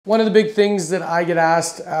One of the big things that I get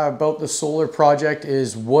asked about the solar project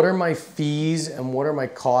is what are my fees and what are my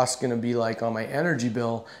costs going to be like on my energy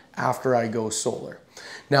bill after I go solar.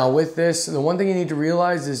 Now with this, the one thing you need to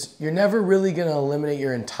realize is you're never really going to eliminate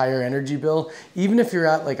your entire energy bill. Even if you're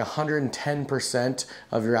at like 110%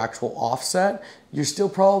 of your actual offset, you're still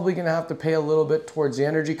probably going to have to pay a little bit towards the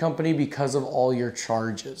energy company because of all your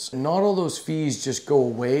charges. Not all those fees just go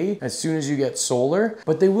away as soon as you get solar,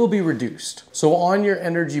 but they will be reduced. So on your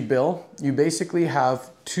energy bill, you basically have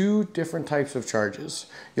two different types of charges.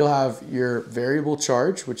 You'll have your variable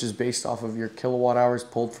charge, which is based off of your kilowatt hours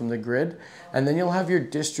pulled from the grid. And then you'll have your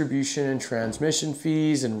distribution and transmission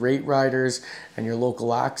fees and rate riders and your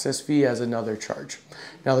local access fee as another charge.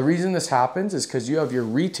 Now, the reason this happens is because you have your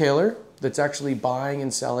retailer that's actually buying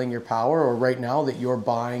and selling your power, or right now that you're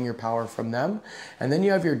buying your power from them. And then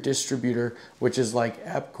you have your distributor, which is like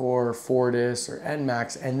EPCOR, Fortis, or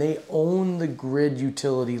ENMAX, and they own the grid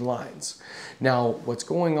utility lines. Now, what's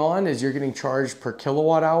going on is you're getting charged per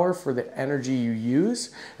kilowatt hour for the energy you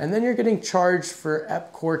use, and then you're getting charged for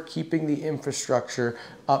EPCOR keeping the infrastructure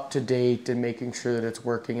up to date and making sure that it's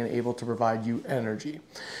working and able to provide you energy.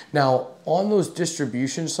 Now, on those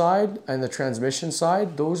distribution side and the transmission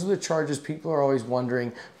side, those are the charges people are always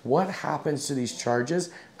wondering, what happens to these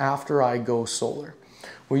charges after I go solar?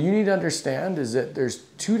 What you need to understand is that there's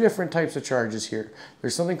two different types of charges here.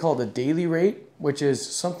 There's something called a daily rate, which is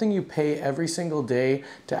something you pay every single day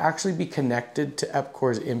to actually be connected to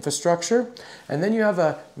EPCOR's infrastructure. And then you have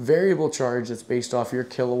a variable charge that's based off your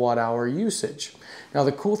kilowatt hour usage. Now,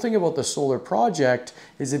 the cool thing about the solar project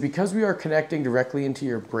is that because we are connecting directly into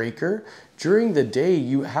your breaker, during the day,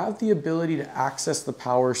 you have the ability to access the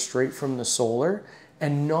power straight from the solar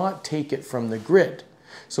and not take it from the grid.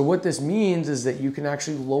 So what this means is that you can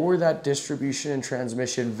actually lower that distribution and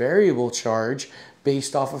transmission variable charge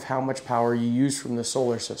based off of how much power you use from the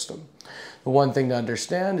solar system. The one thing to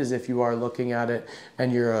understand is if you are looking at it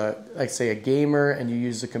and you're like say a gamer and you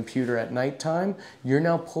use the computer at nighttime, you're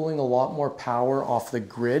now pulling a lot more power off the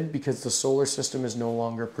grid because the solar system is no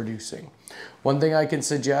longer producing. One thing I can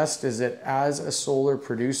suggest is that as a solar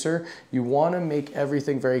producer, you want to make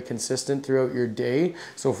everything very consistent throughout your day.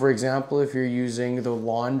 So for example, if you're using the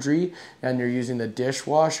laundry and you're using the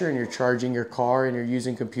dishwasher and you're charging your car and you're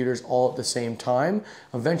using computers all at the same time,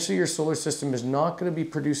 eventually your solar system is not going to be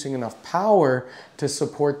producing enough power to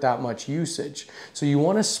support that much usage. So you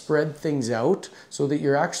want to spread things out so that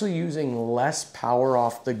you're actually using less power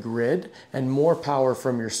off the grid and more power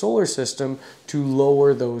from your solar system to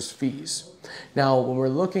lower those fees. Now, when we're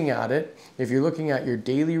looking at it, if you're looking at your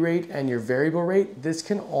daily rate and your variable rate, this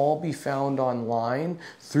can all be found online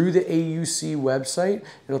through the AUC website.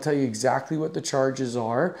 It'll tell you exactly what the charges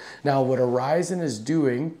are. Now, what Horizon is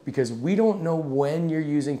doing, because we don't know when you're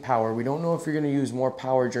using power, we don't know if you're going to use more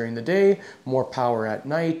power during the day, more power at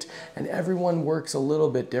night, and everyone works a little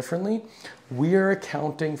bit differently. We are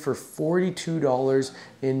accounting for $42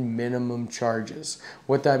 in minimum charges.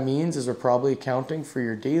 What that means is we're probably accounting for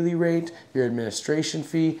your daily rate, your administration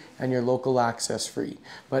fee, and your local access fee.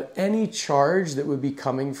 But any charge that would be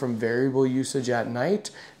coming from variable usage at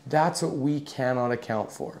night, that's what we cannot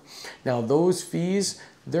account for. Now those fees,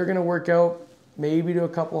 they're gonna work out maybe to a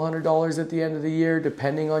couple $100s at the end of the year,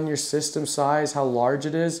 depending on your system size, how large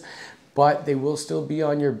it is. But they will still be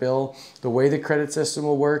on your bill. The way the credit system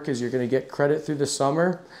will work is you're going to get credit through the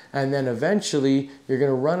summer, and then eventually you're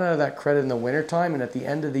going to run out of that credit in the wintertime, and at the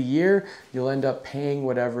end of the year, you'll end up paying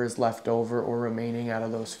whatever is left over or remaining out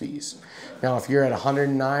of those fees. Now, if you're at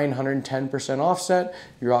 109, 110% offset,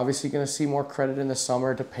 you're obviously going to see more credit in the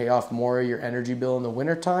summer to pay off more of your energy bill in the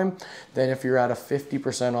wintertime. Then if you're at a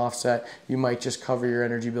 50% offset, you might just cover your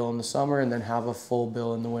energy bill in the summer and then have a full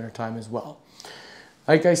bill in the wintertime as well.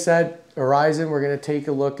 Like I said, Horizon, we're going to take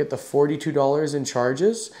a look at the $42 in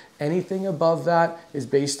charges. Anything above that is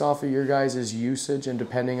based off of your guys' usage and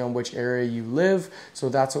depending on which area you live. So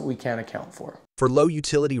that's what we can account for. For low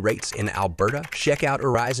utility rates in Alberta, check out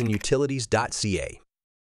horizonutilities.ca.